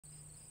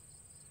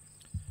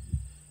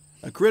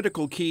A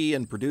critical key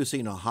in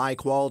producing a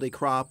high-quality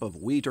crop of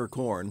wheat or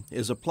corn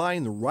is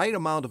applying the right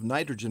amount of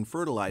nitrogen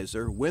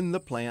fertilizer when the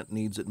plant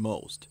needs it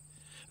most.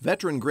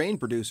 Veteran grain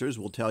producers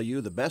will tell you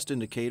the best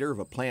indicator of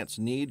a plant's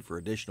need for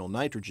additional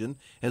nitrogen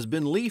has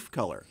been leaf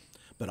color,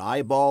 but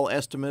eyeball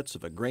estimates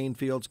of a grain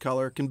field's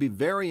color can be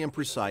very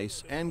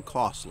imprecise and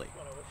costly.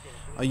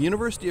 A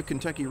University of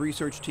Kentucky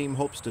research team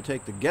hopes to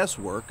take the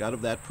guesswork out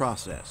of that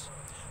process.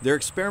 They're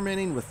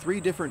experimenting with 3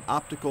 different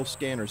optical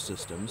scanner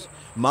systems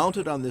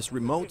mounted on this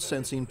remote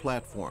sensing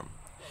platform.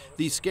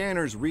 These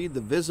scanners read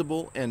the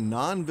visible and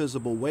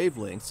non-visible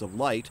wavelengths of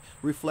light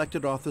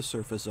reflected off the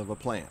surface of a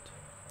plant.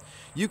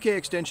 UK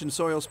Extension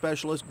soil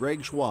specialist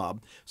Greg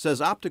Schwab says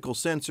optical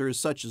sensors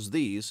such as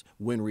these,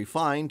 when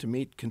refined to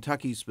meet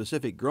Kentucky's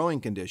specific growing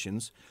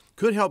conditions,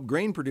 could help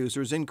grain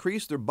producers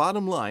increase their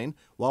bottom line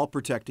while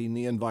protecting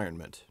the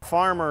environment.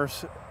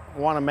 Farmers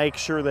want to make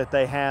sure that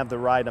they have the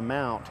right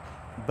amount,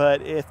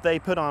 but if they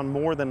put on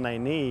more than they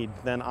need,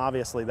 then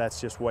obviously that's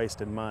just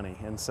wasted money.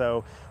 And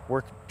so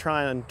we're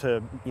trying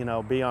to,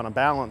 be on a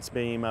balance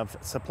beam of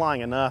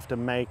supplying enough to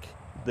make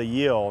the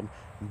yield,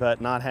 but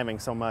not having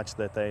so much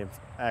that they've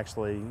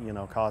actually,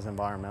 cause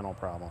environmental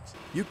problems.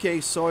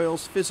 UK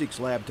Soils Physics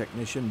Lab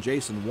technician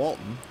Jason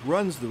Walton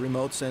runs the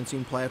remote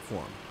sensing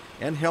platform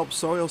and helps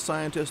soil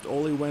scientist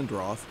Ole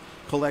Wendroth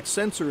collect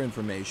sensor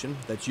information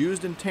that's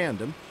used in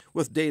tandem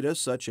with data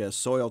such as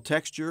soil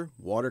texture,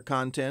 water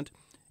content,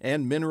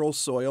 and mineral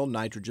soil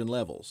nitrogen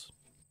levels.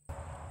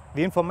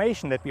 The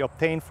information that we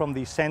obtain from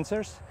these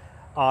sensors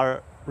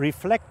are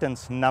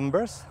reflectance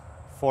numbers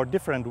for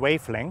different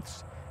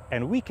wavelengths,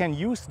 and we can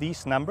use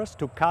these numbers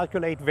to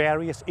calculate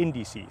various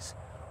indices.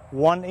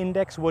 One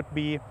index would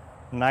be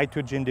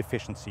nitrogen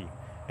deficiency.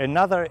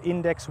 Another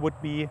index would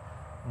be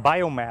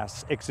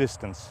biomass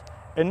existence.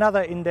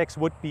 Another index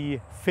would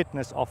be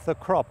fitness of the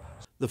crop.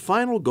 The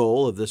final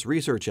goal of this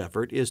research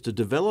effort is to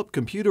develop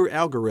computer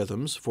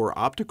algorithms for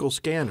optical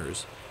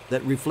scanners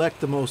that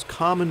reflect the most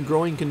common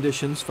growing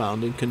conditions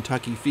found in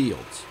Kentucky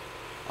fields.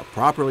 A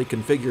properly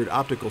configured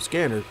optical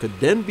scanner could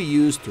then be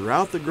used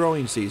throughout the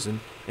growing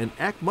season and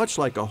act much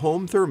like a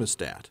home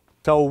thermostat.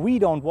 So we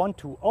don't want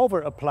to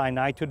over-apply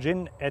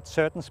nitrogen at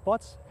certain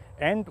spots,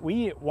 and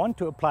we want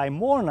to apply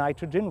more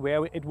nitrogen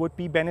where it would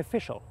be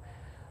beneficial.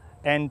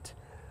 And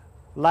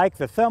like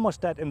the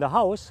thermostat in the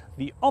house,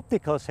 the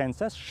optical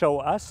sensors show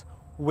us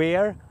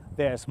where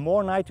there's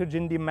more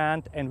nitrogen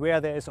demand and where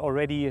there is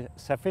already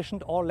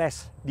sufficient or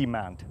less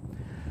demand.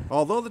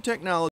 Although the technology